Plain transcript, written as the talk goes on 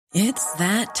It's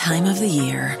that time of the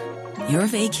year. Your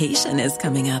vacation is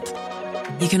coming up.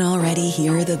 You can already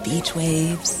hear the beach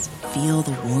waves, feel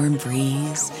the warm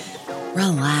breeze,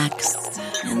 relax,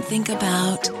 and think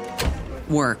about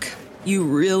work. You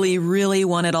really, really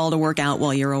want it all to work out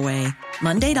while you're away.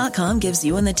 Monday.com gives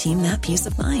you and the team that peace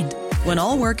of mind. When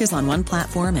all work is on one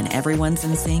platform and everyone's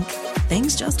in sync,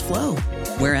 things just flow.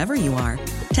 Wherever you are,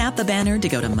 tap the banner to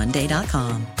go to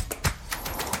Monday.com.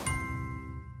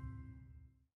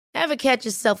 Ever catch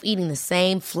yourself eating the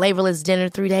same flavorless dinner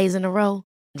 3 days in a row?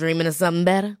 Dreaming of something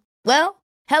better? Well,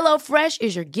 HelloFresh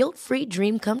is your guilt-free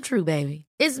dream come true, baby.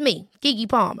 It's me, Keke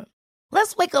Palmer.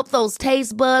 Let's wake up those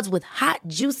taste buds with hot,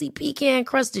 juicy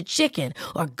pecan-crusted chicken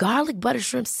or garlic butter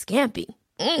shrimp scampi.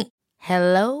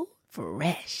 Hello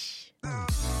Fresh.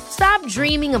 Stop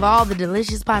dreaming of all the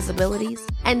delicious possibilities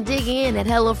and dig in at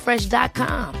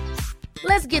HelloFresh.com.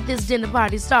 Let's get this dinner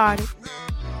party started.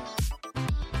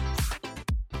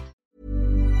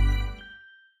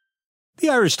 The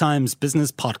Irish Times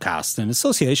Business Podcast in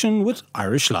association with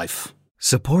Irish Life.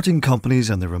 Supporting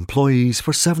companies and their employees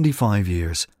for 75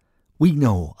 years. We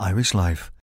know Irish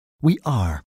Life. We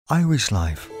are Irish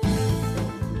Life.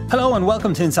 Hello and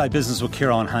welcome to Inside Business with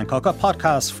Ciarán Hancock, a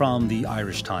podcast from the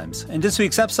Irish Times. In this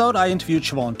week's episode, I interviewed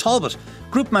Siobhan Talbot,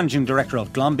 Group Managing Director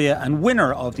of Glanbia and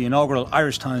winner of the inaugural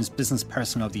Irish Times Business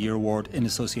Person of the Year award in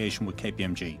association with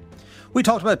KPMG. We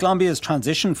talked about Glanbia's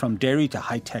transition from dairy to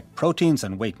high-tech proteins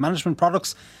and weight management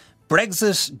products,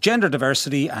 Brexit, gender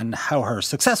diversity and how her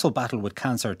successful battle with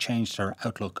cancer changed her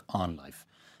outlook on life.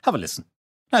 Have a listen.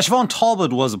 Now, Siobhan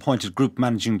Talbot was appointed Group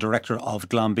Managing Director of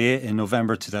Glanbia in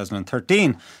November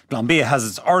 2013. Glanbia has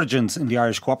its origins in the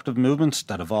Irish cooperative movement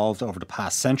that evolved over the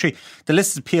past century. The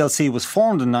listed PLC was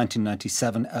formed in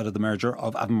 1997 out of the merger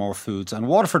of Avonmore Foods and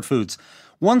Waterford Foods.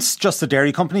 Once just a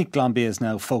dairy company, Glanbia is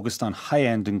now focused on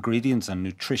high-end ingredients and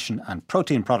nutrition and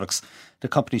protein products. The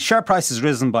company's share price has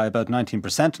risen by about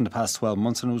 19% in the past 12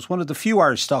 months and it was one of the few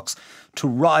Irish stocks to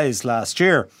rise last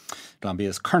year. Glanbia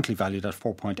is currently valued at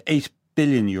 €4.8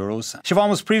 billion. Siobhan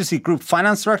was previously Group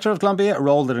Finance Director of Glanbia, a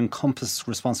role that encompassed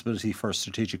responsibility for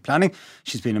strategic planning.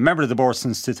 She's been a member of the board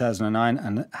since 2009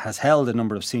 and has held a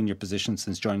number of senior positions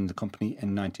since joining the company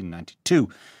in 1992.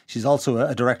 She's also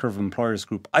a Director of Employers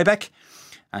Group IBEC.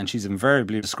 And she's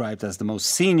invariably described as the most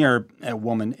senior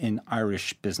woman in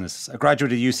Irish business. A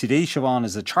graduate of UCD, Siobhan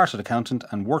is a chartered accountant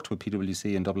and worked with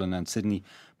PwC in Dublin and Sydney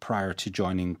prior to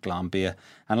joining Glanbia.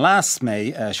 And last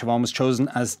May, Siobhan was chosen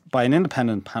by an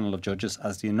independent panel of judges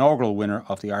as the inaugural winner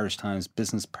of the Irish Times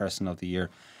Business Person of the Year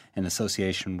in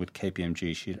association with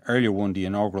KPMG. She had earlier won the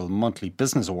inaugural monthly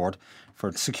business award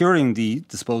for securing the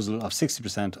disposal of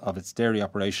 60% of its dairy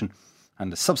operation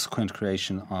and the subsequent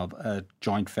creation of a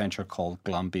joint venture called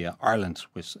Glanbia Ireland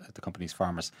with the company's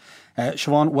farmers.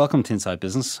 Siobhan, welcome to Inside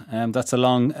Business. That's a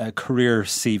long career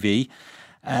CV.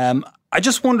 I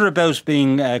just wonder about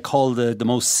being called the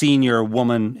most senior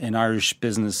woman in Irish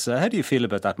business. How do you feel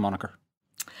about that moniker?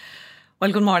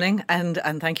 Well, good morning and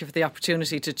thank you for the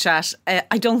opportunity to chat.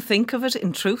 I don't think of it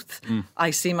in truth.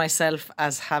 I see myself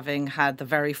as having had the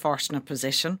very fortunate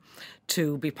position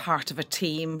to be part of a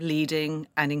team leading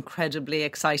an incredibly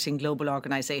exciting global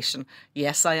organisation.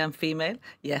 Yes, I am female.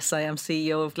 Yes, I am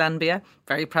CEO of Glanbia.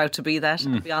 Very proud to be that.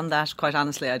 Beyond that, quite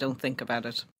honestly, I don't think about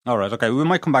it. All right, okay. We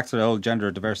might come back to the whole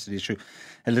gender diversity issue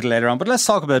a little later on, but let's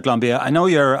talk about Glanbia.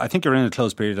 I think you're in a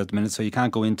closed period at the minute, so you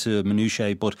can't go into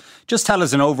minutiae, but just tell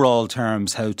us in overall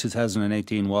terms how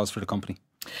 2018 was for the company.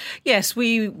 Yes,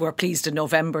 we were pleased in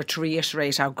November to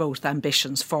reiterate our growth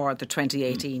ambitions for the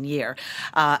 2018 year.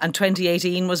 And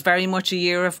 2018 was very much a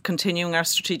year of continuing our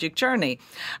strategic journey.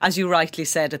 As you rightly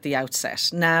said at the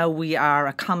outset, now we are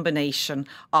a combination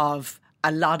of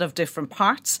a lot of different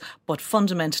parts, but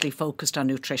fundamentally focused on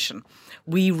nutrition.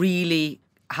 We really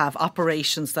have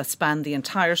operations that span the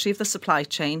entirety of the supply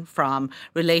chain, from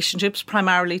relationships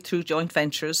primarily through joint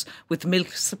ventures with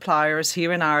milk suppliers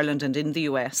here in Ireland and in the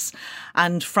US.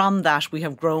 And from that, we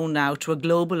have grown now to a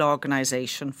global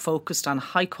organisation focused on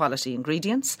high quality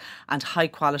ingredients and high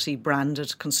quality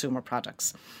branded consumer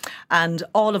products. And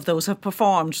all of those have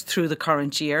performed through the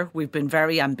current year. We've been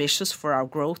very ambitious for our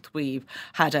growth. We've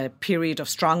had a period of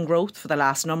strong growth for the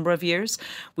last number of years.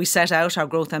 We set out our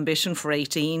growth ambition for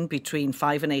 18 between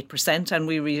 5 and 8%, and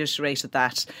we reiterated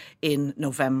that in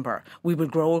November. We will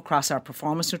grow across our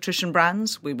performance nutrition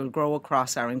brands, we will grow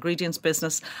across our ingredients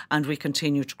business, and we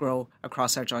continue to grow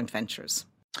across our joint ventures.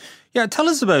 Yeah, tell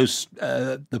us about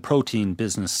the protein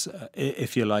business,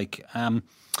 if you like.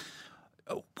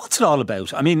 What's it all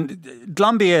about? I mean,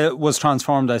 Glanbia was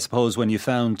transformed, I suppose, when you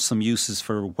found some uses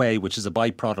for whey, which is a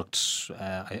byproduct,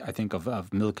 I think,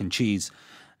 of milk and cheese.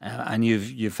 and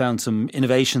you've found some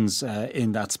innovations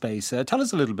in that space. Tell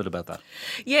us a little bit about that.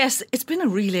 Yes, it's been a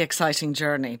really exciting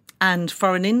journey. And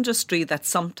for an industry that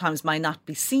sometimes might not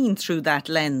be seen through that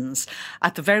lens,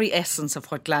 at the very essence of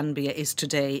what Glanbia is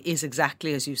today is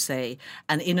exactly as you say,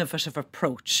 an innovative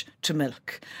approach to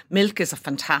milk. Milk is a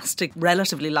fantastic,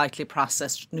 relatively lightly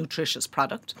processed, nutritious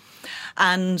product.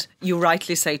 And you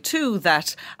rightly say too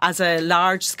that as a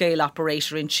large-scale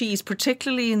operator in cheese,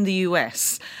 particularly in the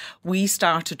US, we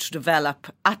started to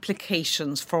develop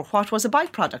applications for what was a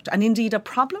byproduct and indeed a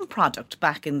problem product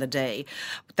back in the day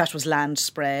that was land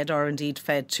spread or indeed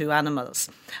fed to animals.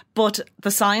 But the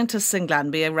scientists in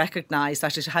Glanbia recognised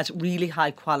that it had really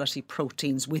high quality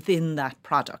proteins within that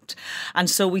product. And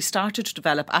so we started to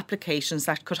develop applications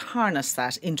that could harness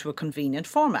that into a convenient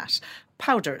format.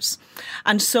 Powders.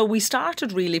 And so we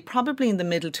started really probably in the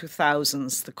middle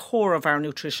 2000s, the core of our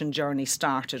nutrition journey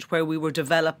started, where we were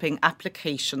developing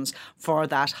applications for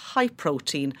that high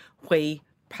protein whey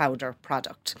powder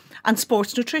product. And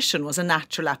sports nutrition was a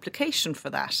natural application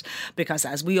for that, because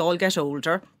as we all get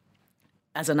older,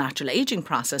 as a natural ageing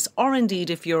process, or indeed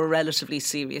if you're a relatively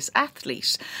serious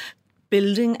athlete,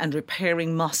 building and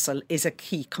repairing muscle is a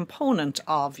key component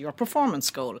of your performance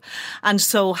goal. And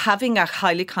so having a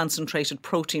highly concentrated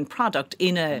protein product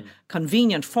in a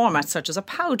convenient format such as a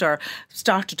powder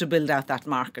started to build out that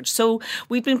market. So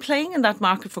we'd been playing in that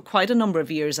market for quite a number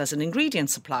of years as an ingredient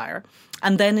supplier.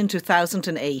 And then in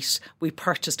 2008, we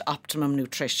purchased Optimum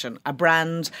Nutrition, a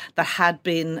brand that had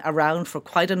been around for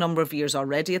quite a number of years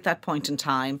already at that point in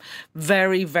time.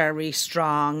 Very, very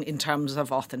strong in terms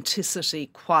of authenticity,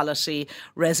 quality,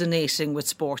 resonating with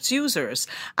sports users.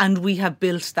 And we have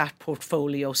built that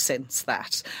portfolio since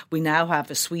that. We now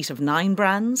have a suite of 9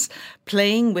 brands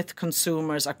playing with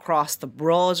consumers across the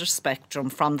broader spectrum,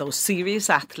 from those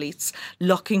serious athletes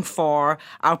looking for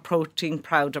our protein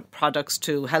products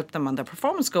to help them on their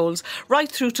performance goals,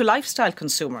 right through to lifestyle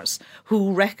consumers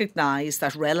who recognise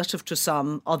that relative to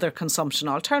some other consumption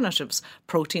alternatives,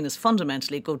 protein is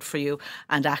fundamentally good for you,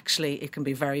 and actually it can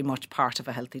be very much part of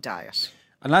a healthy diet.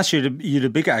 And last year you had a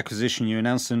big acquisition. You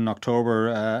announced in October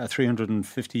a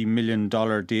 $350 million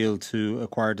deal to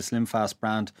acquire the SlimFast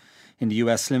brand in the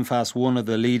US. SlimFast, one of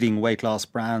the leading weight loss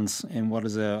brands in what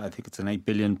is I think it's an $8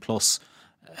 billion plus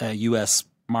US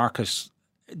market.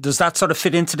 Does that sort of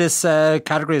fit into this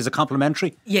category as a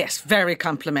complementary? Yes, very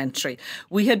complementary.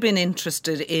 We had been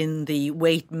interested in the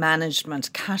weight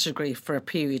management category for a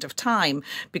period of time,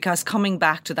 because coming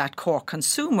back to that core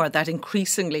consumer that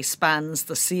increasingly spans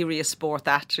the serious sport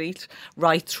athlete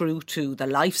right through to the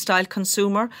lifestyle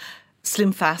consumer,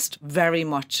 SlimFast very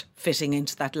much fitting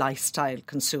into that lifestyle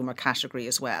consumer category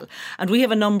as well. And we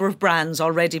have a number of brands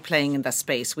already playing in that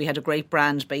space. We had a great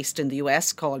brand based in the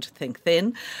US called Think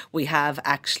Thin. We have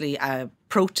actually a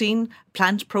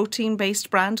plant protein based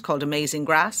brand called Amazing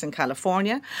Grass in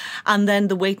California. And then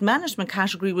the weight management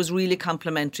category was really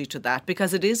complementary to that,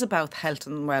 because it is about health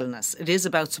and wellness. It is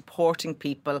about supporting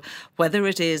people, whether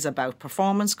it is about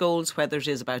performance goals, whether it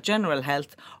is about general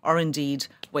health, or indeed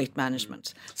weight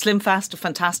management. SlimFast, a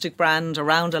fantastic brand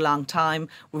around a long time.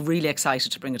 We're really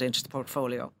excited to bring it into the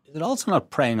portfolio. Is it also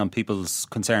not preying on people's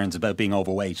concerns about being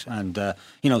overweight and,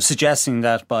 suggesting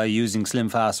that by using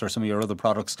SlimFast or some of your other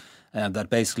products, that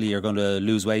basically you're going to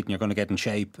lose weight and you're going to get in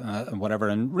shape and whatever.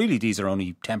 And really these are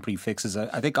only temporary fixes.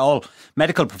 I think all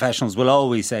medical professionals will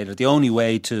always say that the only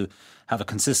way to have a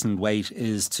consistent weight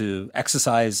is to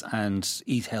exercise and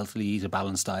eat healthily, eat a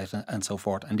balanced diet and so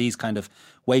forth. And these kind of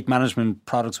weight management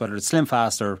products, whether it's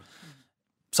SlimFast or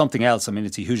something else, I mean,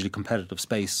 it's a hugely competitive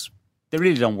space. They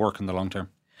really don't work in the long term.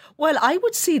 Well, I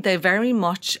would say they very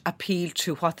much appeal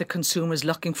to what the consumer is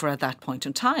looking for at that point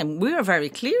in time. We are very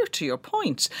clear to your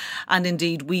point. And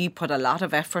indeed, we put a lot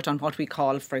of effort on what we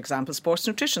call, for example, Sports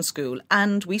Nutrition School.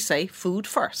 And we say food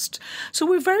first. So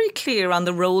we're very clear on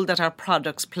the role that our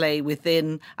products play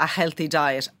within a healthy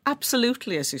diet.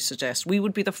 Absolutely, as you suggest. We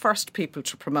would be the first people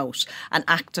to promote an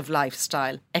active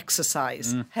lifestyle,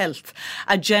 exercise, health,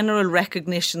 a general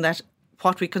recognition that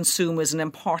what we consume is an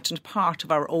important part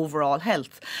of our overall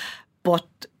health.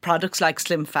 But products like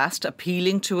SlimFast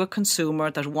appealing to a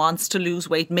consumer that wants to lose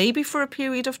weight, maybe for a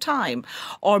period of time,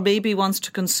 or maybe wants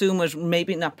to consume it,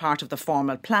 maybe not part of the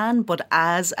formal plan, but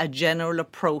as a general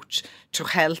approach to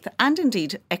health, and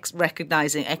indeed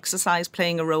recognising exercise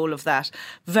playing a role of that,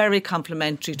 very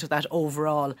complementary to that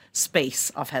overall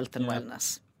space of health and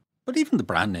wellness. But even the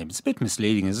brand name, it's a bit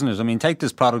misleading, isn't it? I mean, take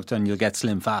this product and you'll get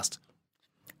SlimFast.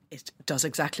 it does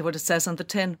exactly what it says on the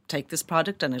tin. Take this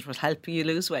product and it will help you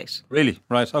lose weight. Really?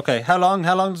 Right. Okay. How long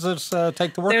does it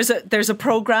take to work? There's a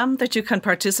program that you can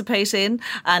participate in,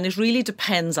 and it really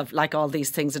depends of, like all these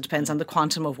things, it depends on the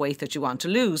quantum of weight that you want to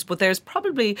lose. But there's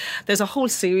a whole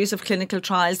series of clinical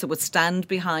trials that would stand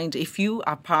behind if you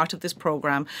are part of this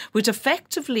program, which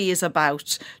effectively is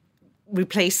about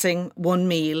replacing one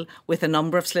meal with a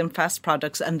number of SlimFast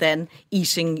products and then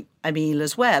eating a meal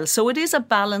as well. So it is a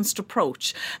balanced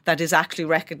approach that is actually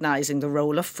recognising the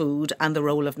role of food and the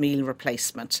role of meal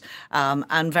replacement.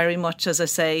 And very much, as I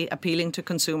say, appealing to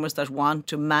consumers that want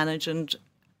to manage and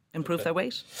improve their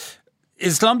weight.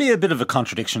 Is Glanbia a bit of a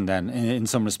contradiction then in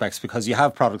some respects? Because you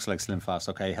have products like SlimFast,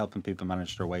 okay, helping people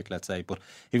manage their weight, let's say. But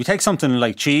if you take something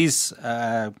like cheese,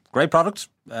 great product.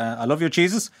 I love your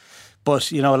cheeses.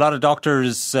 But, you know, a lot of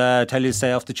doctors tell you to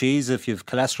stay off the cheese if you have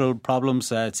cholesterol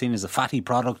problems. It's seen as a fatty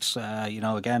product.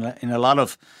 Again, in a lot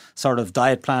of sort of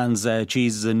diet plans,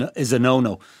 cheese is a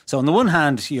no-no. So on the one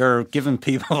hand, you're giving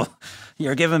people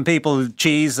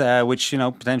cheese, which, you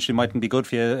know, potentially mightn't be good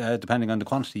for you depending on the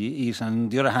quantity you eat. And on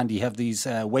the other hand, you have these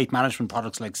weight management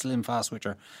products like SlimFast, which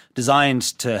are designed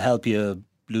to help you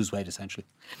lose weight, essentially.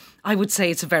 I would say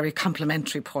it's a very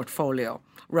complementary portfolio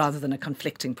rather than a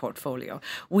conflicting portfolio.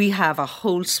 We have a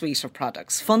whole suite of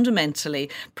products. Fundamentally,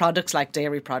 products like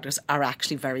dairy products are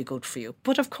actually very good for you.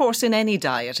 But of course, in any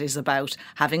diet, it is about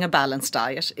having a balanced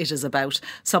diet. It is about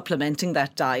supplementing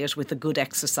that diet with a good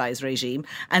exercise regime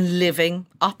and living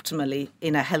optimally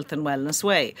in a health and wellness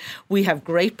way. We have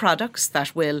great products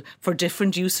that will, for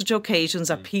different usage occasions,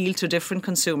 appeal to different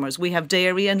consumers. We have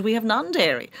dairy and we have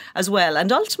non-dairy as well. And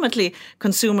ultimately,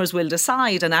 consumers will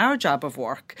decide, and our job of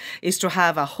work is to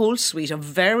have a whole suite of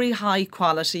very high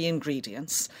quality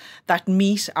ingredients that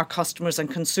meet our customers and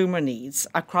consumer needs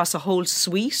across a whole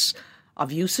suite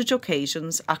of usage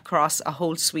occasions, across a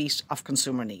whole suite of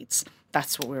consumer needs.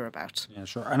 That's what we're about. Yeah,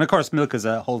 sure. And of course, milk is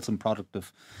a wholesome product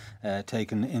if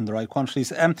taken in the right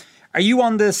quantities. Are you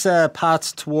on this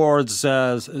path towards,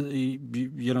 how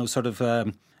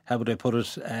would I put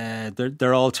it?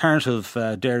 They're alternative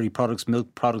dairy products,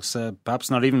 milk products, perhaps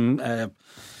not even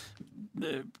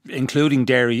including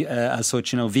dairy as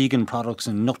such, you know, vegan products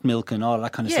and nut milk and all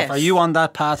that kind of stuff. Are you on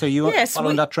that path? Are you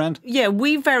following that trend? Yeah,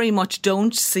 we very much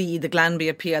don't see the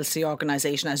Glanbia PLC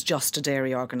organisation as just a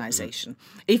dairy organisation.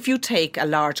 If you take a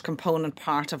large component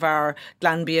part of our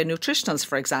Glanbia Nutritionals,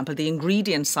 for example, the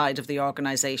ingredient side of the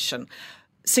organisation,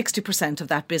 60% of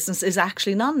that business is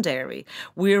actually non-dairy.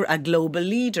 We're a global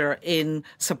leader in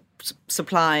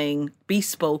supplying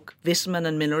bespoke vitamin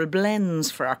and mineral blends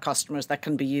for our customers that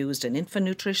can be used in infant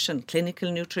nutrition,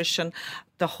 clinical nutrition,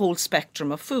 the whole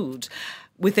spectrum of food.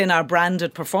 Within our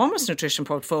branded performance nutrition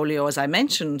portfolio, as I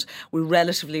mentioned, we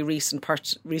relatively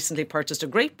recently purchased a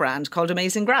great brand called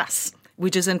Amazing Grass,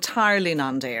 which is entirely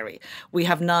non-dairy. We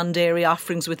have non-dairy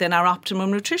offerings within our Optimum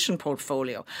Nutrition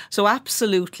portfolio. So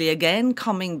absolutely, again,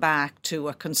 coming back to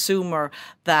a consumer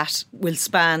that will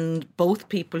span both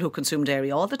people who consume dairy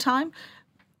all the time,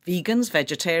 vegans,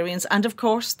 vegetarians, and of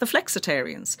course the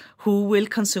flexitarians who will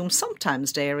consume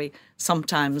sometimes dairy,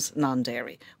 sometimes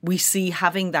non-dairy. We see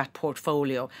having that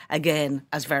portfolio, again,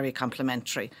 as very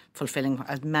complementary, fulfilling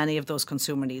as many of those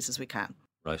consumer needs as we can.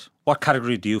 Right. What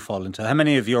category do you fall into? How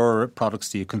many of your products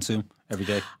do you consume every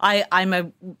day? I'm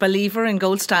a believer in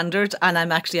Gold Standard, and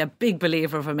I'm actually a big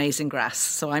believer of Amazing Grass.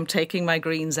 So I'm taking my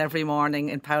greens every morning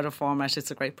in powder format.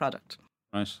 It's a great product.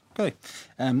 Right. Okay.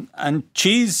 And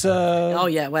cheese? Oh,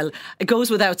 yeah. Well, it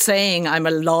goes without saying I'm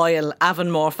a loyal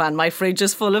Avonmore fan. My fridge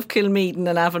is full of Kilmeaden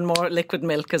and Avonmore liquid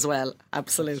milk as well.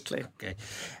 Absolutely. Okay.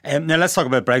 Now let's talk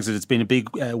about Brexit. It's been a big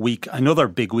week, another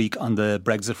big week on the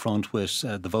Brexit front with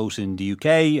the vote in the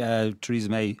UK. Theresa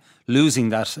May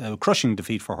losing that crushing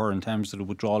defeat for her in terms of the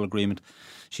withdrawal agreement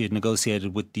she had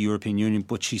negotiated with the European Union,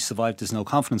 but she survived this no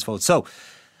confidence vote. So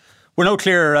we're no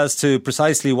clearer as to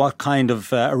precisely what kind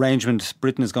of arrangement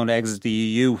Britain is going to exit the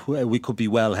EU. We could be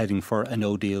well heading for a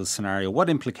no-deal scenario. What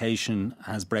implication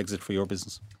has Brexit for your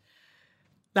business?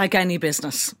 Like any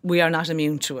business, we are not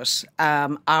immune to it.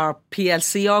 Our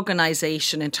PLC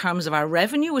organisation, in terms of our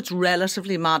revenue, it's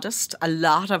relatively modest. A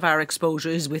lot of our exposure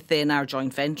is within our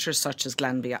joint ventures, such as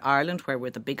Glanbia Ireland, where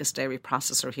we're the biggest dairy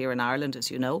processor here in Ireland, as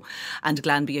you know, and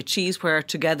Glanbia Cheese, where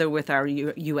together with our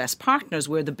US partners,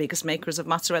 we're the biggest makers of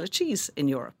mozzarella cheese in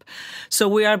Europe. So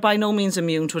we are by no means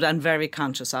immune to it and very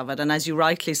conscious of it. And as you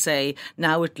rightly say,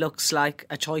 now it looks like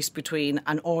a choice between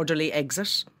an orderly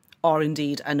exit or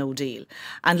indeed a no deal.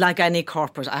 And like any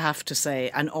corporate, I have to say,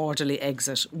 an orderly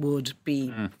exit would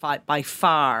be by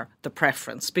far the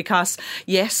preference. Because,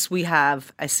 yes, we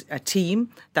have a team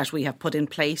that we have put in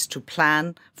place to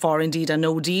plan for indeed a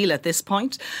no deal at this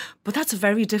point. But that's a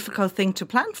very difficult thing to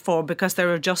plan for because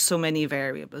there are just so many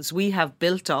variables. We have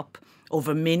built up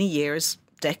over many years,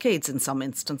 decades in some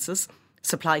instances,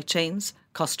 supply chains,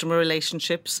 customer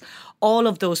relationships, all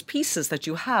of those pieces that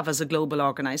you have as a global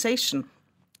organisation.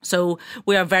 So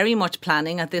we are very much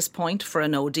planning at this point for a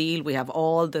no deal. We have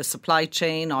all the supply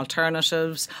chain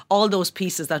alternatives, all those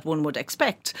pieces that one would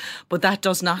expect. But that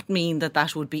does not mean that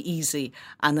that would be easy,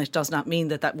 and it does not mean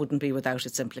that that wouldn't be without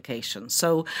its implications.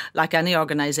 So like any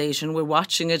organisation, we're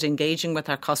watching it, engaging with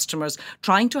our customers,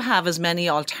 trying to have as many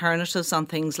alternatives on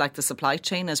things like the supply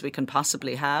chain as we can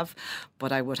possibly have.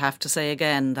 But I would have to say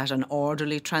again that an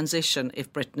orderly transition,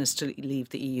 if Britain is to leave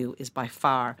the EU, is by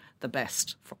far the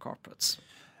best for corporates.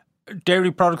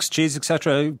 Dairy products, cheese,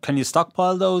 etc. Can you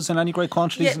stockpile those in any great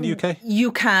quantities in the UK?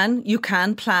 You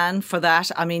can plan for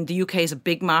that. I mean, the UK is a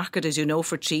big market, as you know,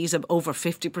 for cheese. Over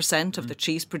 50% of the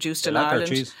cheese produced in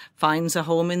Ireland finds a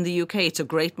home in the UK. It's a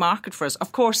great market for us.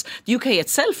 Of course, the UK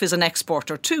itself is an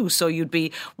exporter too, so you'd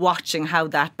be watching how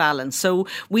that balance. So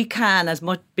we can, as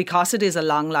much because it is a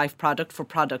long life product for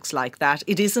products like that.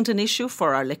 It isn't an issue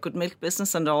for our liquid milk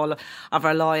business, and all of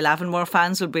our loyal Avonmore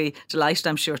fans will be delighted,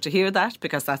 I'm sure, to hear that,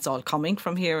 because that's all coming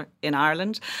from here in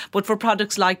Ireland. But for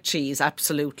products like cheese,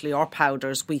 absolutely, or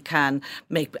powders, we can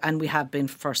make, and we have been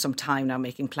for some time now,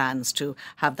 making plans to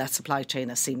have that supply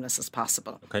chain as seamless as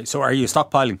possible. Okay, so are you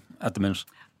stockpiling at the minute?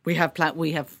 We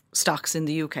have stocks in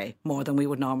the UK, more than we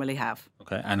would normally have.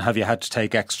 Okay, and have you had to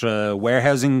take extra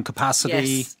warehousing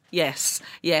capacity? Yes,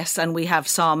 and we have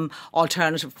some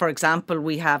alternative. For example,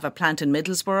 we have a plant in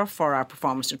Middlesbrough for our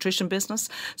performance nutrition business,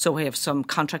 so we have some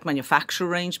contract manufacturer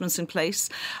arrangements in place.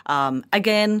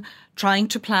 Again, trying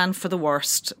to plan for the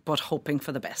worst, but hoping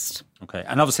for the best. Okay,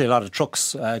 and obviously a lot of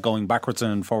trucks going backwards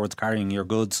and forwards carrying your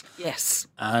goods. Yes.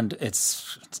 And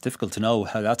it's difficult to know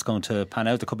how that's going to pan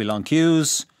out. There could be long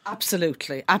queues.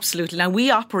 Absolutely. Now, we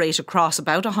operate across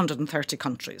about 130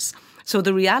 countries. So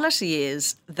the reality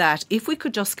is that if we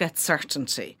could just get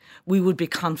certainty, we would be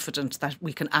confident that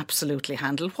we can absolutely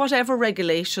handle whatever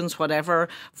regulations, whatever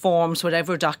forms,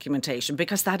 whatever documentation,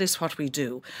 because that is what we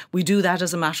do. We do that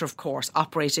as a matter of course,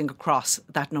 operating across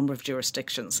that number of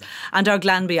jurisdictions. And our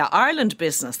Glanbia Ireland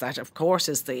business, that of course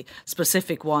is the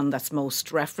specific one that's most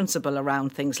referenceable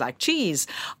around things like cheese,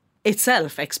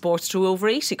 itself exports to over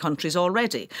 80 countries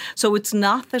already. So it's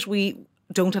not that we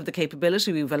don't have the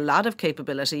capability. We have a lot of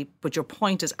capability, but your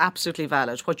point is absolutely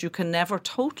valid. What you can never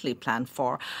totally plan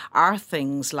for are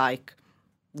things like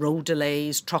road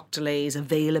delays, truck delays,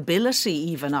 availability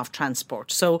even of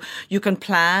transport. So you can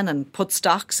plan and put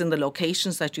stocks in the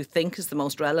locations that you think is the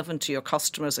most relevant to your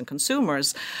customers and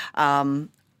consumers.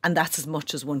 And that's as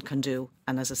much as one can do.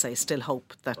 And as I say, still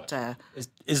hope that...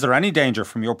 Is there any danger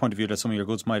from your point of view that some of your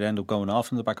goods might end up going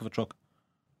off in the back of a truck?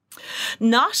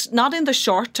 Not in the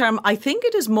short term. I think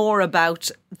it is more about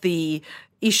the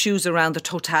issues around the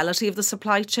totality of the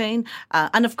supply chain.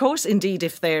 And of course, indeed,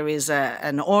 if there is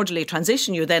an orderly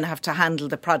transition, you then have to handle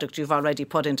the product you've already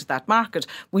put into that market.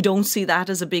 We don't see that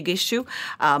as a big issue.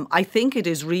 I think it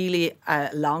is really a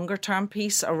longer term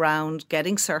piece around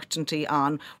getting certainty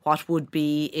on what would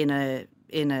be in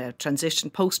a transition,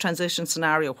 post-transition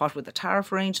scenario, what would the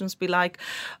tariff arrangements be like.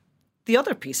 The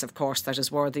other piece, of course, that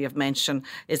is worthy of mention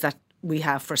is that we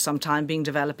have for some time been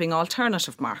developing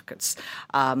alternative markets.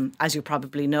 As you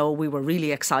probably know, we were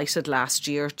really excited last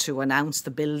year to announce the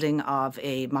building of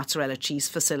a mozzarella cheese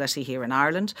facility here in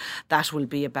Ireland. That will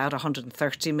be about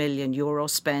 €130 million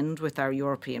spend with our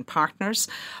European partners.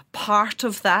 Part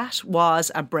of that was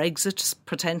a Brexit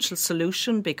potential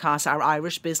solution because our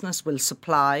Irish business will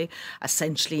supply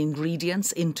essentially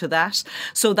ingredients into that.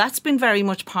 So that's been very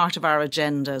much part of our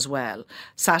agenda as well,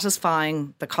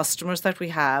 satisfying the customers that we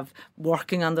have,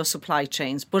 working on the supply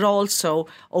chains, but also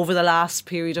over the last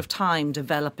period of time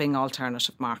developing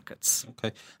alternative markets.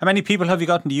 Okay. How many people have you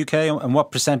got in the UK and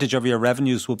what percentage of your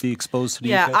revenues will be exposed to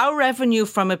the UK? Yeah, our revenue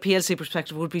from a PLC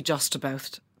perspective would be just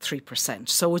about 3%.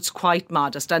 So it's quite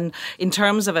modest. And in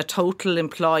terms of a total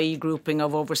employee grouping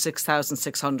of over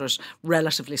 6,600,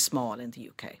 relatively small in the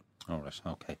UK. All right.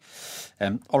 Okay.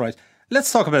 All right.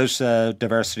 Let's talk about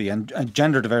diversity and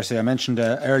gender diversity. I mentioned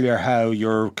earlier how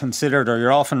you're considered, or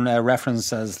you're often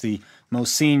referenced as the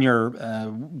most senior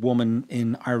woman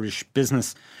in Irish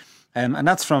business. And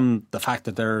that's from the fact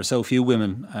that there are so few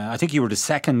women. I think you were the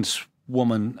second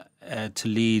woman to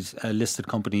lead a listed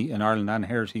company in Ireland. Anne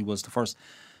Herity was the first.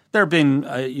 There have been,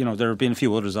 there have been a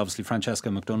few others. Obviously, Francesca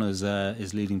McDonagh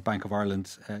is leading Bank of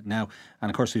Ireland now,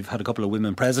 and of course we've had a couple of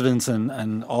women presidents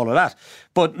and all of that.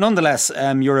 But nonetheless,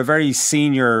 you're a very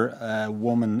senior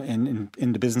woman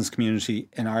in the business community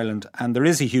in Ireland, and there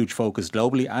is a huge focus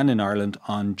globally and in Ireland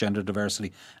on gender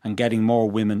diversity and getting more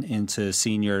women into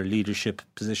senior leadership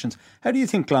positions. How do you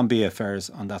think Glanbia fares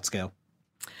on that scale?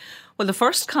 Well, the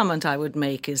first comment I would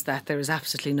make is that there is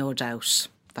absolutely no doubt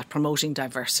that promoting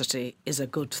diversity is a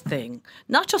good thing,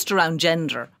 not just around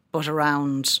gender, but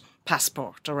around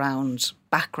passport, around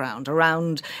background,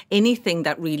 around anything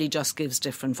that really just gives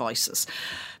different voices.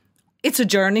 It's a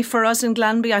journey for us in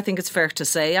Glanbia, I think it's fair to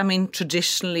say. I mean,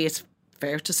 traditionally it's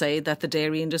fair to say that the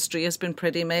dairy industry has been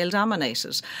pretty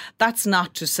male-dominated. That's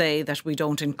not to say that we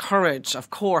don't encourage, of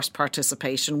course,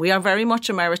 participation. We are very much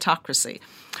a meritocracy.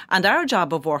 And our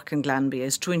job of work in Glanbia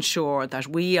is to ensure that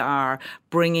we are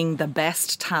bringing the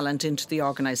best talent into the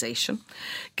organisation,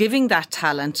 giving that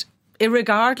talent,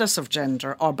 irregardless of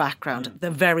gender or background,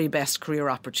 the very best career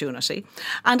opportunity.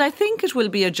 And I think it will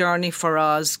be a journey for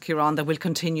us, Ciarán, that will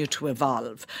continue to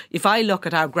evolve. If I look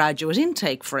at our graduate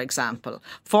intake, for example,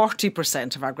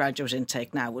 40% of our graduate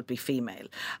intake now would be female.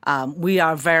 We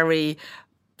are very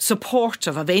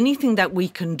supportive of anything that we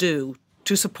can do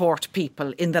to support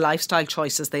people in the lifestyle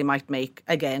choices they might make,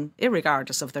 again,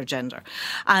 irregardless of their gender.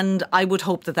 And I would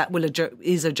hope that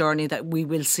is a journey that we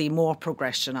will see more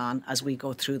progression on as we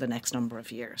go through the next number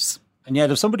of years. And yet,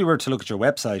 if somebody were to look at your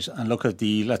website and look at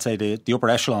let's say the upper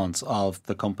echelons of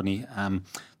the company,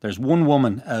 there's one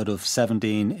woman out of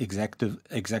 17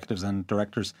 executives and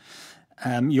directors.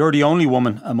 You're the only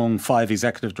woman among 5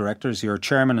 executive directors. Your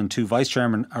chairman and 2 vice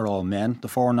chairmen are all men. The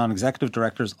 4 non-executive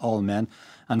directors, all men.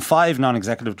 And 5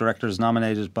 non-executive directors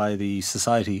nominated by the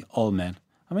society, all men.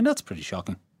 I mean, that's pretty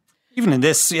shocking. Even in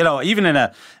this, even in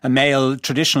a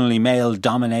traditionally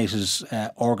male-dominated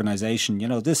organisation,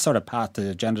 this sort of path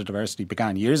to gender diversity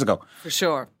began years ago. For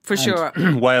sure.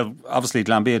 While obviously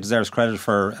Glanbia deserves credit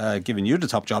for giving you the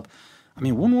top job, I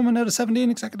mean, one woman out of 17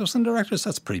 executives and directors,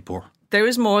 that's pretty poor. There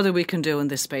is more that we can do in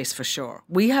this space for sure.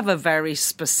 We have a very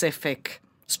specific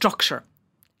structure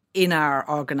in our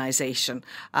organisation.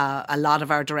 A lot of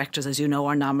our directors, as you know,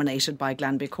 are nominated by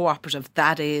Glanbia Cooperative.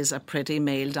 That is a pretty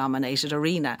male-dominated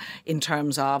arena in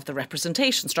terms of the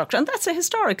representation structure. And that's a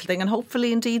historical thing, and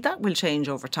hopefully, indeed, that will change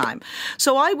over time.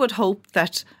 So I would hope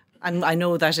that, and I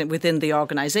know that within the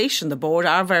organisation, the board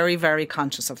are very, very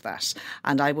conscious of that.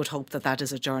 And I would hope that that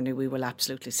is a journey we will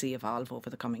absolutely see evolve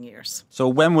over the coming years. So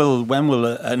when will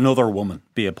another woman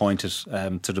be appointed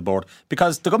to the board?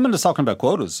 Because the government is talking about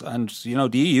quotas, and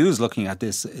the EU is looking at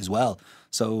this as well.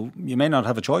 So you may not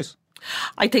have a choice.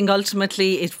 I think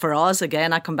ultimately for us,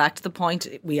 again, I come back to the point,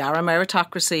 we are a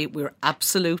meritocracy. We're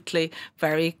absolutely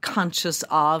very conscious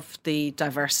of the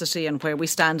diversity and where we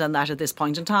stand on that at this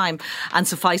point in time. And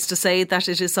suffice to say that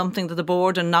it is something that the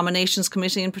board and nominations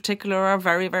committee in particular are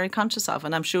very, very conscious of.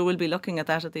 And I'm sure we'll be looking at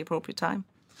that at the appropriate time.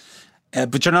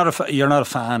 But you're not a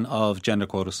fan of gender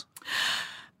quotas?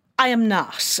 I am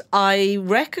not. I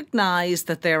recognise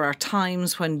that there are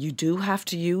times when you do have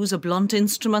to use a blunt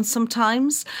instrument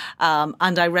sometimes.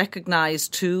 And I recognise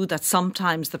too that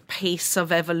sometimes the pace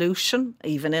of evolution,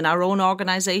 even in our own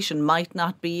organisation, might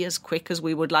not be as quick as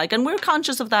we would like. And we're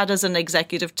conscious of that as an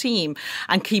executive team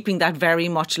and keeping that very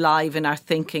much live in our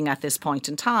thinking at this point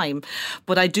in time.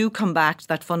 But I do come back to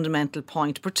that fundamental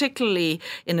point, particularly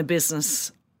in a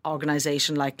business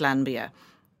organisation like Glanbia.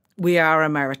 We are a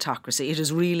meritocracy. It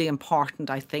is really important,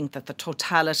 I think, that the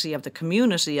totality of the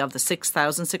community of the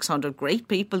 6,600 great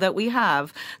people that we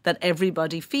have, that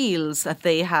everybody feels that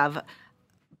they have,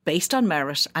 based on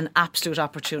merit, an absolute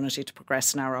opportunity to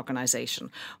progress in our organisation.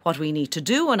 What we need to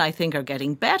do, and I think are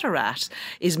getting better at,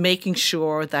 is making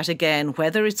sure that, again,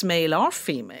 whether it's male or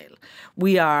female,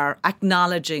 we are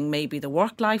acknowledging maybe the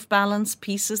work-life balance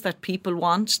pieces that people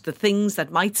want, the things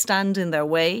that might stand in their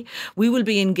way. We will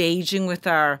be engaging with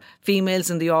our females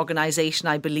in the organisation,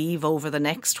 I believe, over the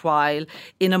next while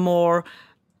in a more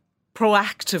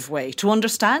proactive way to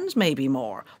understand maybe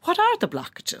more. What are the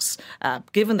blockages?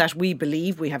 Given that we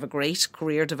believe we have a great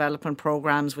career development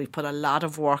programmes, we've put a lot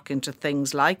of work into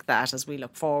things like that as we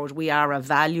look forward. We are a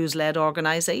values-led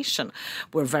organisation.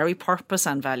 We're very purpose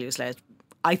and values-led.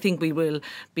 I think we will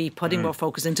be putting more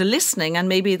focus into listening and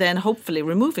maybe then hopefully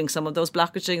removing some of those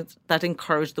blockages that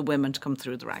encourage the women to come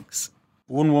through the ranks.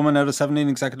 One woman out of 17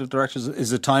 executive directors.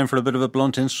 Is it time for a bit of a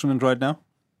blunt instrument right now?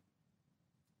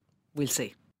 We'll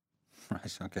see.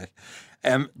 Right, okay.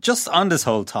 Just on this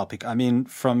whole topic, I mean,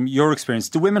 from your experience,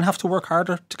 do women have to work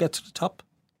harder to get to the top?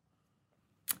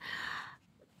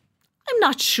 I'm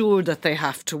not sure that they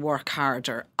have to work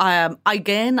harder.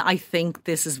 Again, I think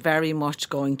this is very much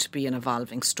going to be an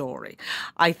evolving story.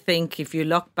 I think if you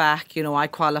look back, I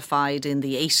qualified in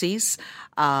the 80s.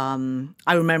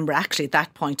 I remember actually at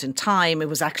that point in time, it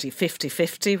was actually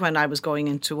 50-50 when I was going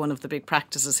into one of the big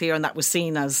practices here, and that was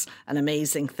seen as an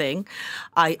amazing thing.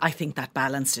 I think that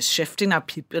balance is shifting. Now,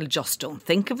 people just don't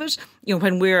think of it.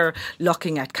 When we're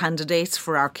looking at candidates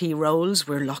for our key roles,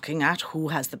 we're looking at who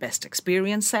has the best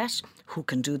experience set, who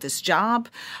can do this job.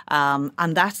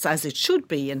 And that's as it should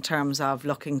be in terms of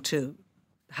looking to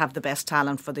have the best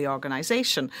talent for the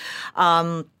organisation.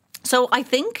 So I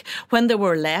think when there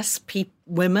were less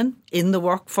women in the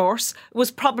workforce, it was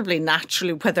probably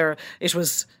naturally, whether it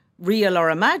was real or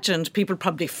imagined, people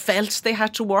probably felt they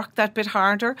had to work that bit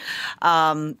harder.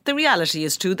 The reality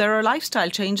is too, there are lifestyle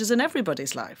changes in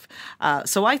everybody's life.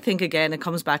 So I think, again, it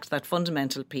comes back to that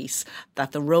fundamental piece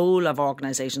that the role of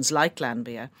organisations like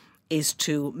Glanbia is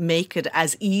to make it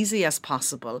as easy as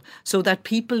possible so that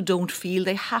people don't feel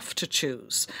they have to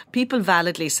choose. People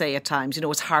validly say at times,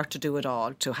 it's hard to do it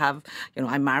all. To have,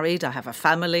 I'm married, I have a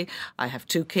family, I have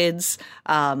 2 kids,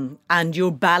 and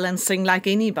you're balancing like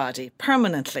anybody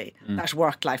permanently that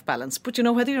work-life balance. But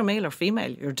whether you're male or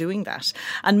female, you're doing that.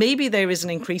 And maybe there is an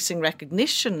increasing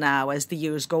recognition now as the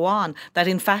years go on that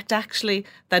in fact actually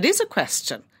that is a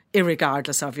question,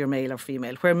 irregardless of your male or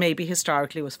female, where maybe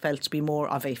historically was felt to be more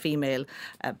of a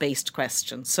female-based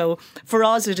question. So for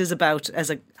us, it is about,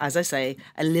 as I say,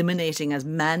 eliminating as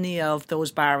many of those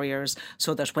barriers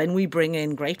so that when we bring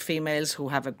in great females who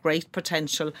have a great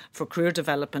potential for career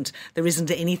development, there isn't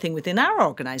anything within our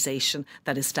organisation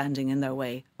that is standing in their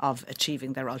way of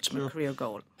achieving their ultimate career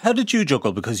goal. How did you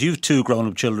juggle? Because you've 2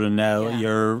 grown-up children now. Yeah.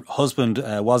 Your husband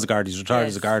was a guard. He's retired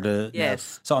as a guard.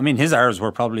 Yes. So, his hours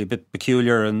were probably a bit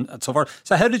peculiar and so forth.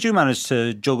 So how did you manage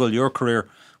to juggle your career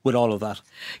with all of that?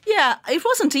 Yeah, it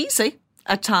wasn't easy.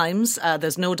 At times,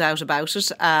 there's no doubt about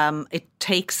it. It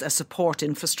takes a support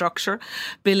infrastructure.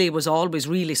 Billy was always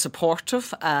really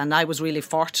supportive, and I was really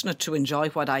fortunate to enjoy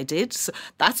what I did. So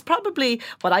that's probably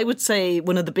what I would say,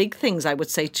 one of the big things I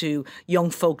would say to young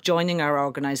folk joining our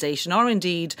organisation, or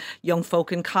indeed young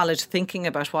folk in college thinking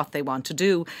about what they want to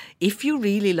do. If you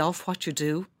really love what you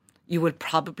do, you will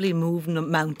probably move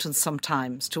mountains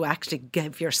sometimes to actually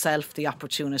give yourself the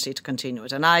opportunity to continue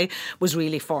it. And I was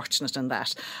really fortunate in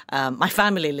that. My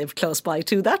family lived close by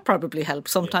too. That probably helped.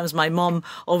 Sometimes my mum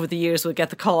over the years would get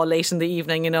the call late in the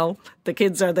evening, the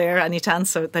kids are there, any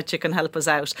chance that you can help us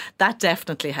out. That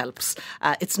definitely helps.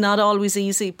 It's not always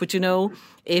easy, but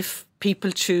if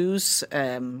people choose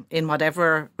in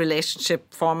whatever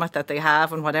relationship format that they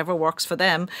have and whatever works for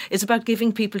them, it's about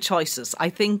giving people choices. I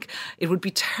think it would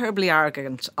be terribly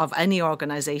arrogant of any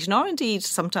organisation, or indeed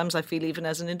sometimes I feel even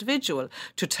as an individual,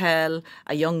 to tell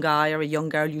a young guy or a young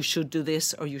girl you should do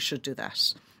this or you should do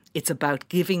that. It's about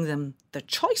giving them the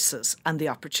choices and the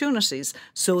opportunities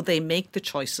so they make the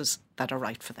choices that are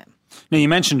right for them. Now, you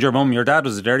mentioned your mum. Your dad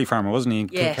was a dairy farmer, wasn't he, in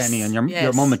Kilkenny? And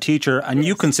your mum a teacher. And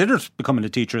you considered becoming a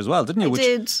teacher as well, didn't you? Which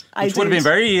would have been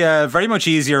very much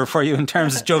easier for you in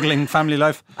terms of juggling family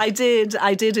life. I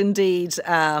did indeed.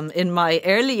 In my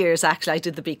early years, actually, I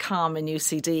did the BCom in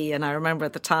UCD. And I remember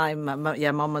at the time,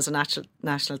 mum was a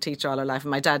national teacher all her life.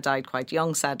 And my dad died quite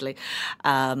young, sadly.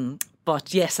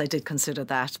 But yes, I did consider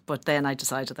that. But then I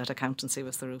decided that accountancy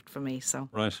was the route for me. So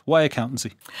right. Why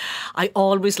accountancy? I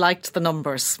always liked the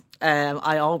numbers.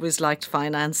 I always liked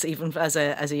finance. Even as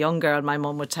a young girl, my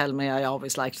mum would tell me I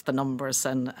always liked the numbers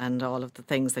and all of the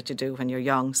things that you do when you're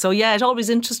young. So yeah, it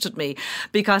always interested me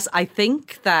because I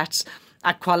think that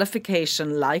a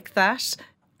qualification like that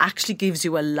actually gives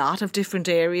you a lot of different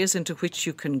areas into which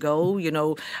you can go,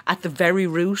 at the very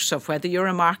root of whether you're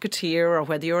a marketeer or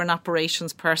whether you're an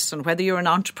operations person, whether you're an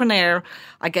entrepreneur.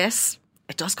 I guess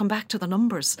it does come back to the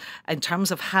numbers in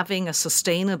terms of having a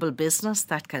sustainable business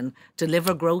that can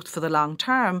deliver growth for the long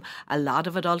term. A lot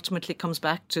of it ultimately comes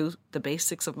back to the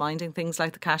basics of minding things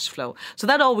like the cash flow. So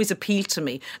that always appealed to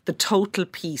me, the total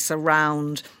piece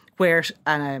around where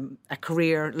a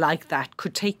career like that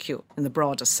could take you in the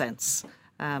broadest sense.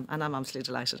 And I'm absolutely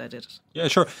delighted I did it. Yeah,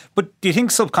 sure. But do you think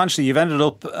subconsciously you've ended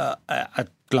up at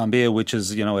Glanbia, which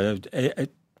is,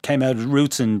 it came out of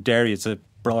roots in dairy. It's a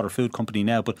broader food company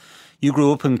now, but you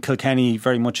grew up in Kilkenny,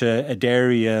 very much a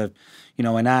dairy, an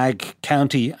ag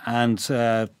county, and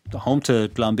home to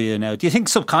Glanbia now. Do you think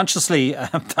subconsciously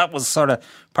that was sort of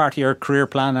part of your career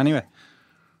plan anyway?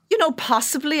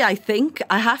 Possibly, I think.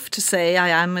 I have to say I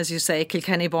am, as you say,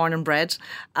 Kilkenny born and bred.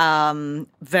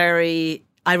 Very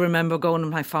I remember going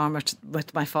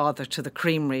with my father to the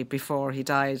creamery before he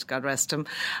died, God rest him.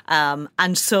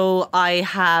 And so I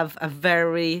have a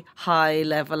very high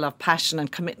level of passion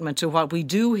and commitment to what we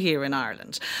do here in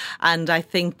Ireland. And I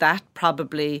think that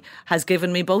probably has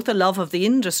given me both a love of the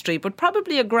industry, but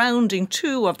probably a grounding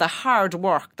too of the hard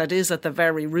work that is at the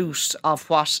very root of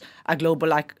what a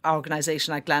global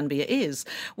organisation like Glanbia is.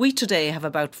 We today have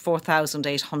about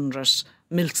 4,800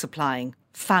 milk supplying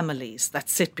families that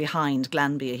sit behind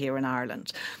Glanbia here in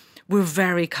Ireland. We're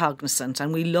very cognizant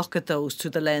and we look at those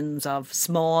through the lens of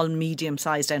small,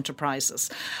 medium-sized enterprises.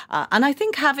 And I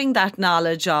think having that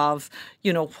knowledge of,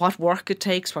 what work it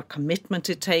takes, what commitment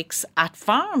it takes at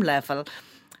farm level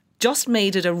just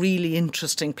made it a really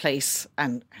interesting place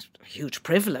and a huge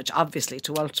privilege, obviously,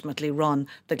 to ultimately run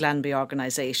the Glanbia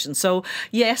organisation. So,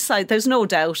 yes, there's no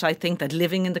doubt, I think, that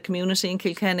living in the community in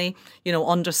Kilkenny,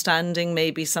 understanding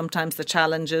maybe sometimes the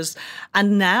challenges.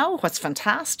 And now what's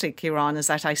fantastic, Ciarán, is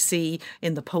that I see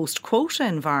in the post-quota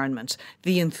environment,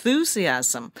 the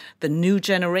enthusiasm, the new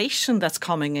generation that's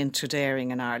coming into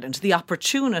dairying in Ireland, the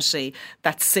opportunity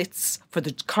that sits for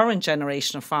the current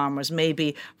generation of farmers,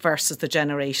 maybe versus the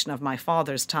generation of my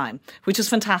father's time, which is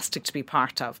fantastic to be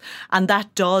part of. And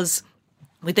that does,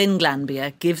 within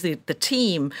Glanbia, give the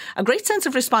team a great sense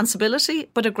of responsibility,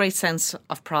 but a great sense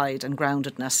of pride and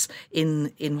groundedness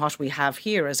in what we have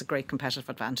here as a great competitive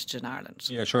advantage in Ireland.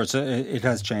 Yeah, sure. It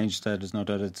has changed. There's no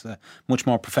doubt it's much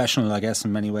more professional, I guess,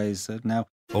 in many ways now.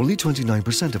 Only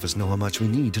 29% of us know how much we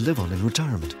need to live on in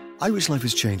retirement. Irish Life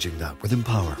is changing that with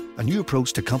Empower, a new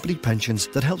approach to company pensions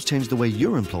that helps change the way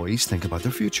your employees think about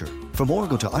their future. For more,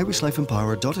 go to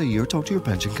irishlifeempower.ie or talk to your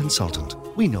pension consultant.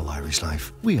 We know Irish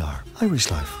Life. We are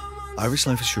Irish Life. Irish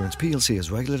Life Assurance PLC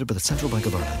is regulated by the Central Bank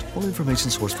of Ireland. All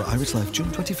information sourced for Irish Life, June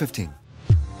 2015.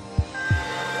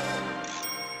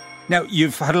 Now,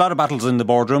 you've had a lot of battles in the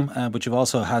boardroom, but you've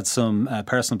also had some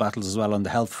personal battles as well on the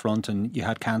health front, and you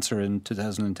had cancer in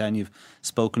 2010. You've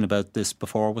spoken about this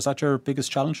before. Was that your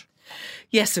biggest challenge?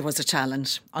 Yes, it was a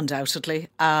challenge, undoubtedly.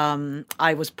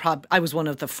 I was one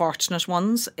of the fortunate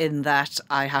ones in that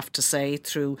I have to say,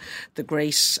 through the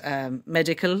great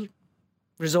medical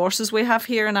resources we have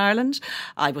here in Ireland,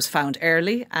 I was found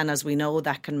early, and as we know,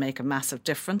 that can make a massive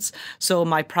difference. So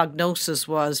my prognosis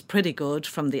was pretty good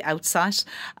from the outset.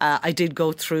 I did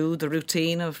go through the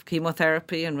routine of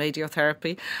chemotherapy and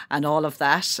radiotherapy and all of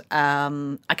that.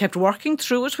 I kept working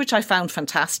through it, which I found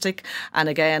fantastic. And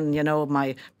again,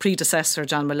 my predecessor,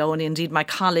 John Maloney, indeed my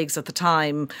colleagues at the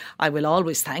time, I will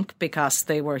always thank, because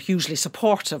they were hugely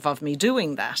supportive of me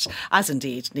doing that, as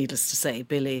indeed, needless to say,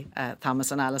 Billy,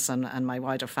 Thomas and Alison and my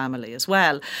wider family as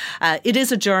well. It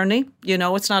is a journey,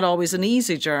 it's not always an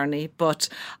easy journey, but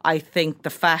I think the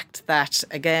fact that,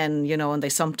 again, and they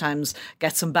sometimes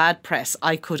get some bad press,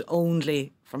 I could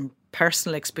only, from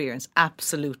personal experience,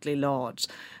 absolutely laud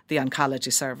the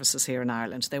oncology services here in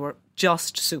Ireland. They were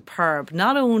just superb,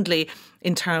 not only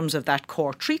in terms of that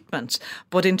core treatment,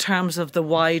 but in terms of the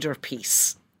wider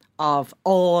piece of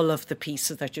all of the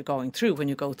pieces that you're going through when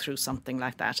you go through something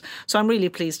like that. So I'm really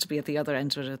pleased to be at the other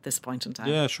end of it at this point in time.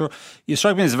 Yeah, sure. You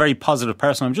strike me as a very positive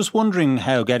person. I'm just wondering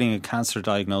how getting a cancer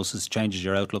diagnosis changes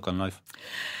your outlook on life.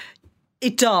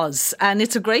 It does, and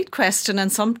it's a great question,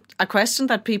 and a question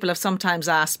that people have sometimes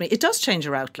asked me. It does change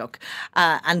your outlook,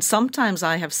 and sometimes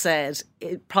I have said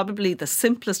probably the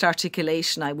simplest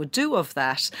articulation I would do of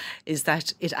that is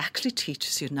that it actually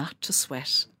teaches you not to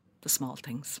sweat the small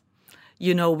things.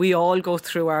 We all go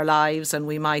through our lives and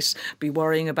we might be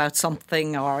worrying about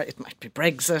something, or it might be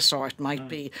Brexit, or it might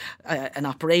be an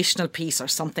operational piece, or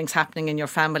something's happening in your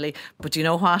family. But you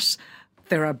know what?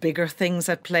 There are bigger things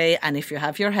at play. And if you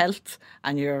have your health,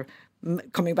 and you're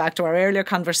coming back to our earlier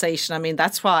conversation,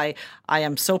 that's why I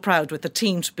am so proud with the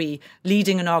team to be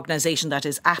leading an organisation that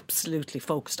is absolutely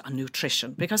focused on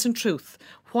nutrition. Because in truth,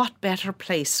 what better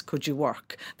place could you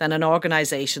work than an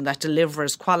organisation that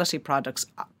delivers quality products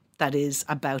that is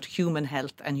about human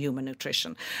health and human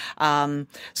nutrition.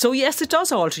 So yes, it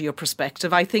does alter your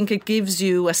perspective. I think it gives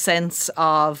you a sense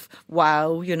of,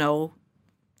 wow,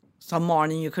 some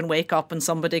morning you can wake up and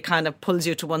somebody kind of pulls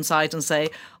you to one side and say,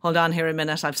 hold on here a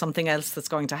minute, I have something else that's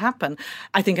going to happen.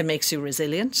 I think it makes you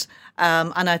resilient.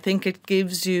 And I think it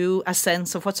gives you a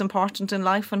sense of what's important in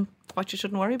life and what you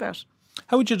shouldn't worry about.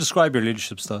 How would you describe your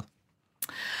leadership style?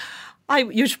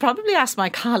 You should probably ask my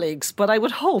colleagues, but I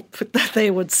would hope that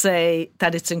they would say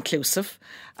that it's inclusive.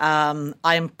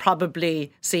 I am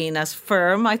probably seen as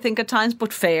firm, I think, at times,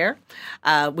 but fair.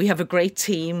 We have a great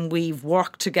team. We've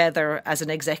worked together as an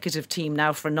executive team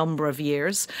now for a number of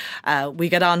years. We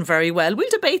get on very well. We'll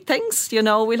debate things,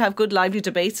 we'll have good lively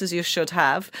debates, as you should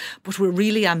have, but we're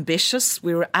really ambitious.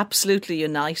 We were absolutely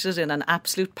united in an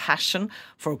absolute passion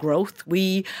for growth.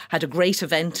 We had a great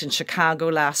event in Chicago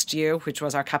last year, which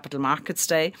was our Capital Markets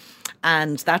Day.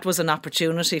 And that was an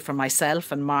opportunity for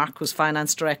myself and Mark, who's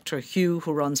finance director, Hugh,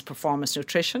 who runs Performance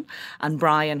Nutrition, and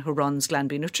Brian, who runs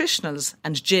Glanbia Nutritionals,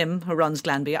 and Jim, who runs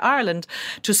Glanbia Ireland,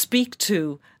 to speak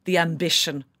to the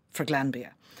ambition for Glanbia.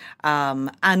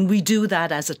 And we do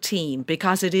that as a team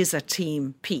because it is a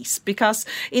team piece. Because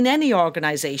in any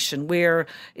organisation, we're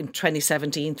in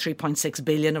 2017, 3.6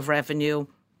 billion of revenue,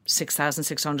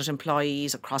 6,600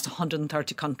 employees across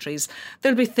 130 countries.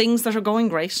 There'll be things that are going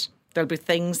great. There'll be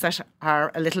things that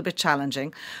are a little bit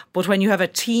challenging. But when you have a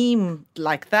team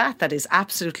like that is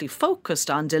absolutely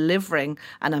focused on delivering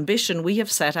an ambition, we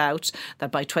have set out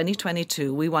that by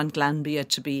 2022, we want Glanbia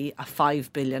to be a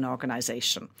 5 billion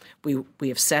organisation. We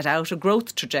have set out a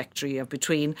growth trajectory of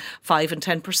between 5 and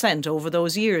 10% over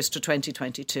those years to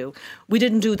 2022. We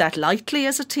didn't do that lightly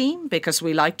as a team because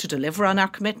we like to deliver on our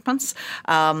commitments,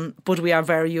 but we are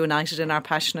very united in our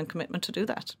passion and commitment to do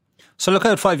that. So look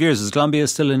out 5 years. Is Glanbia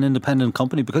still an independent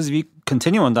company? Because if you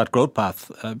continue on that growth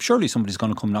path, surely somebody's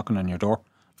going to come knocking on your door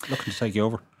looking to take you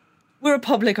over. We're a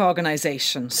public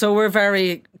organisation, so we're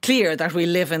very clear that we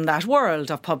live in that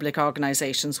world of public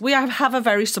organisations. We have a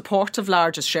very supportive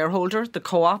largest shareholder. The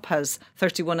Co-op has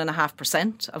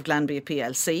 31.5% of Glanbia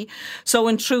PLC. So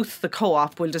in truth, the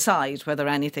Co-op will decide whether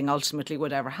anything ultimately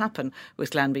would ever happen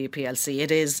with Glanbia PLC. It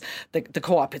is the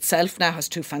Co-op itself now has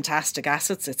two fantastic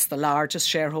assets. It's the largest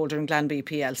shareholder in Glanbia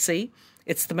PLC.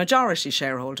 It's the majority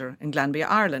shareholder in Glanbia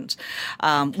Ireland.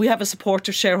 We have a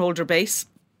supportive shareholder base.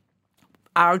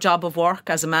 Our job of work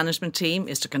as a management team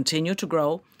is to continue to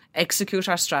grow, execute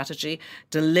our strategy,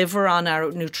 deliver on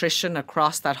our nutrition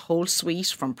across that whole suite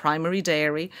from primary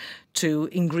dairy to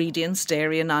ingredients,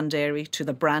 dairy and non-dairy, to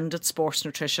the branded sports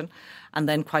nutrition. And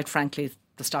then, quite frankly,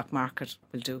 the stock market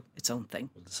will do its own thing.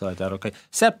 We'll decide that, okay.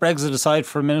 Set Brexit aside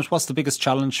for a minute. What's the biggest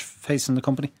challenge facing the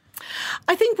company?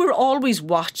 I think we're always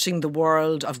watching the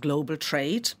world of global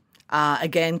trade.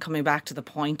 Again, coming back to the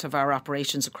point of our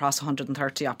operations across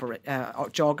 130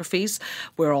 geographies,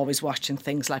 we're always watching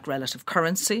things like relative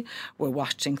currency. We're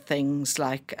watching things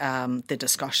like the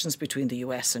discussions between the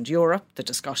US and Europe, the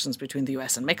discussions between the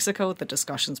US and Mexico, the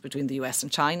discussions between the US and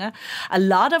China. A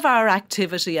lot of our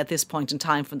activity at this point in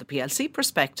time from the PLC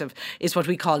perspective is what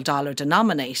we call dollar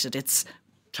denominated. It's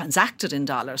transacted in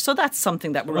dollars. So that's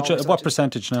something that we're always... What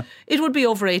percentage now? It would be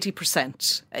over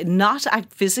 80%. Not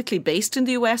physically based in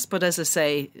the US, but as I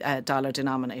say, dollar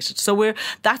denominated. So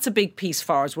that's a big piece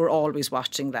for us. We're always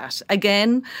watching that.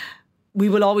 Again, we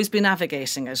will always be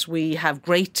navigating it. We have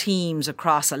great teams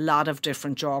across a lot of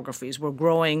different geographies. We're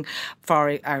growing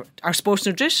for our sports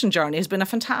nutrition journey has been a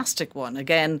fantastic one.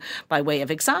 Again, by way of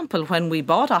example, when we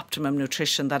bought Optimum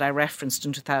Nutrition that I referenced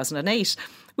in 2008,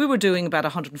 we were doing about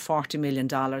 $140 million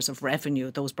of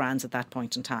revenue, those brands at that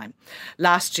point in time.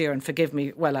 Last year, and forgive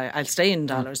me, well, I'll stay in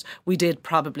dollars, we did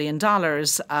probably in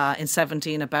dollars in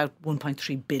 17 about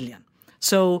 1.3 billion.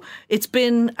 So it's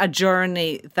been a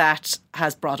journey that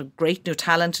has brought a great new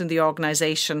talent in the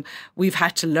organisation. We've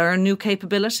had to learn new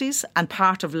capabilities, and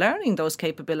part of learning those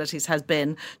capabilities has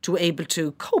been to be able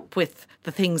to cope with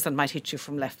the things that might hit you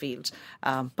from left field.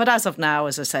 But as of now,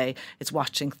 as I say, it's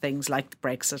watching things like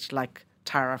Brexit, like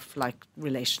tariff, like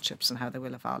relationships and how they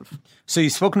will evolve. So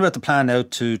you've spoken about the plan out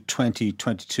to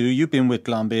 2022. You've been with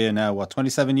Glanbia now,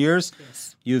 27 years?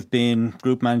 Yes. You've been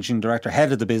Group Managing Director,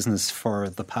 head of the business for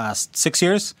the past 6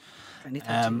 years.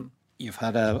 2013. You've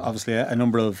had obviously a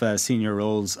number of senior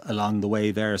roles along the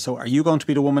way there. So are you going to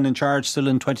be the woman in charge still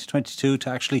in 2022 to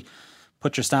actually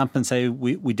put your stamp and say,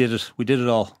 we did it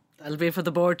all? That'll be for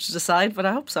the board to decide, but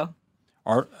I hope so.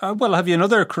 Or, well, have you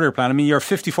another career plan? I mean, you're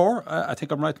 54, I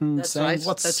think I'm right in saying.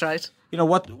 That's right. You know,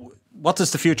 what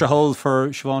does the future hold for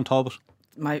Siobhan Talbot?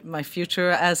 My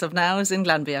future as of now is in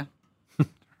Glanbia.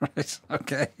 Right,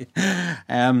 okay.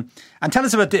 And tell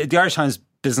us about the Irish Times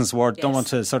Business Award. Yes. Don't want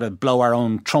to sort of blow our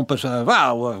own trumpet.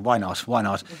 Why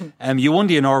not? You won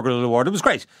the inaugural award. It was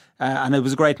great. and it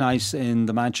was a great night in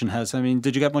the Mansion House. I mean,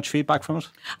 did you get much feedback from it?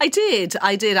 I did.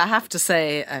 I have to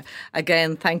say,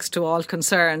 again, thanks to all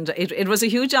concerned, it was a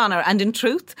huge honour. And in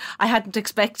truth, I hadn't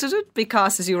expected it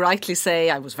because, as you rightly say,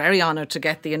 I was very honoured to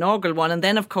get the inaugural one. And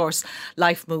then, of course,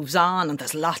 life moves on and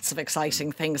there's lots of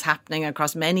exciting things happening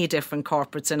across many different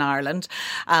corporates in Ireland.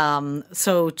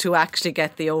 So to actually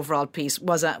get the overall piece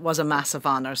was a massive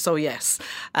honour. So yes,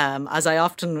 as I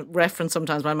often reference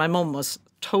sometimes, when my mum was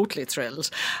totally thrilled,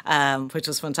 which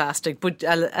was fantastic. But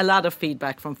a lot of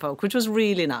feedback from folk, which was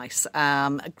really nice.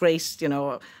 Great,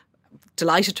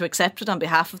 delighted to accept it on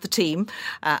behalf of the team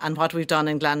and what we've done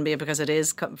in Glanbia, because it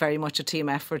is very much a team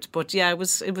effort. But yeah, it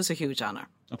was a huge honour.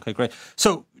 Okay, great.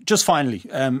 So just finally,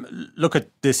 look at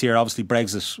this year. Obviously,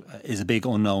 Brexit is a big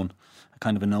unknown,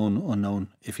 kind of a known unknown,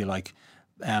 if you like.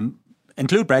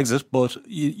 Include Brexit, but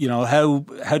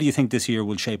how do you think this year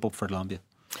will shape up for Glanbia?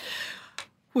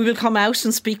 We will come out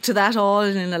and speak to that all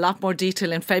in a lot more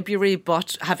detail in February,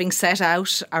 but having set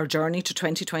out our journey to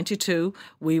 2022,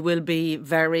 we will be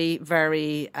very,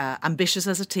 very ambitious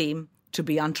as a team to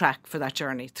be on track for that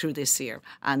journey through this year.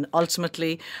 And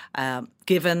ultimately,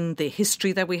 given the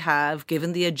history that we have,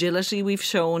 given the agility we've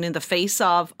shown in the face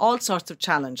of all sorts of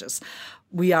challenges,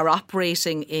 we are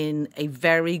operating in a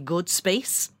very good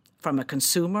space. From a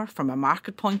consumer, from a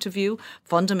market point of view,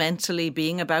 fundamentally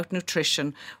being about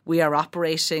nutrition, we are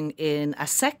operating in a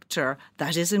sector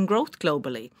that is in growth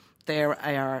globally. There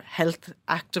are health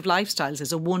active lifestyles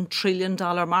is a $1 trillion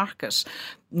market.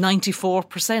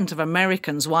 94% of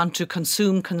Americans want to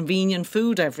consume convenient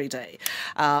food every day.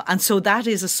 And so that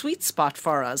is a sweet spot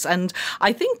for us. And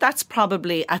I think that's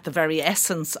probably at the very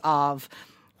essence of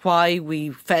why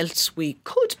we felt we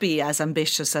could be as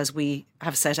ambitious as we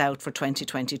have set out for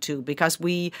 2022, because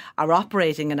we are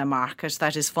operating in a market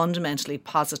that is fundamentally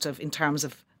positive in terms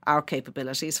of our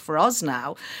capabilities. For us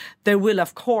now, there will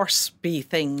of course be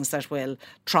things that will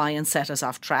try and set us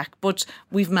off track, but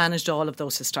we've managed all of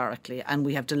those historically, and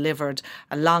we have delivered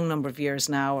a long number of years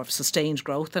now of sustained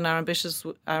growth, and our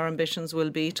ambitions will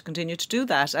be to continue to do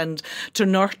that and to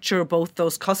nurture both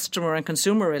those customer and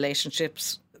consumer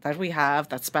relationships that we have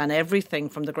that span everything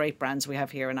from the great brands we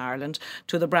have here in Ireland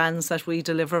to the brands that we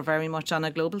deliver very much on a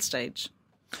global stage.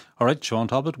 All right, Siobhan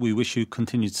Talbot, we wish you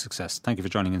continued success. Thank you for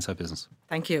joining Inside Business.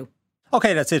 Thank you.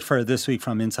 Okay, that's it for this week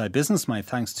from Inside Business. My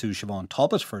thanks to Siobhan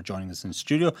Talbot for joining us in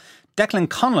studio. Declan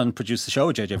Conlon produced the show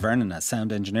with JJ Vernon as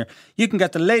sound engineer. You can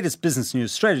get the latest business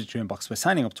news straight into your inbox by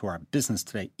signing up to our Business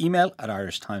Today email at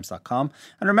irishtimes.com.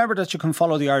 And remember that you can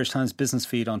follow the Irish Times business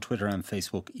feed on Twitter and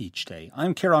Facebook each day.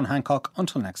 I'm Ciarán Hancock.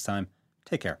 Until next time,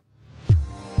 take care.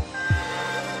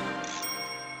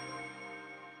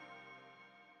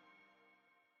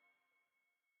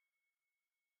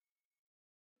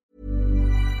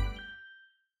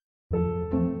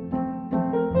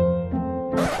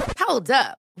 Hold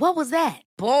up. What was that?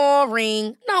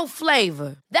 Boring. No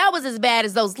flavor. That was as bad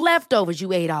as those leftovers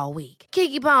you ate all week.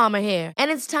 Keke Palmer here. And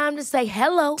it's time to say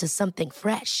hello to something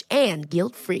fresh and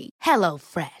guilt-free. Hello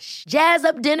Fresh. Jazz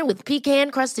up dinner with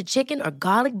pecan-crusted chicken or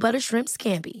garlic butter shrimp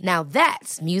scampi. Now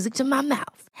that's music to my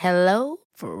mouth. Hello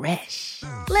Fresh.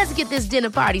 Let's get this dinner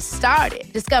party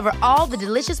started. Discover all the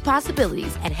delicious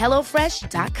possibilities at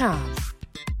HelloFresh.com.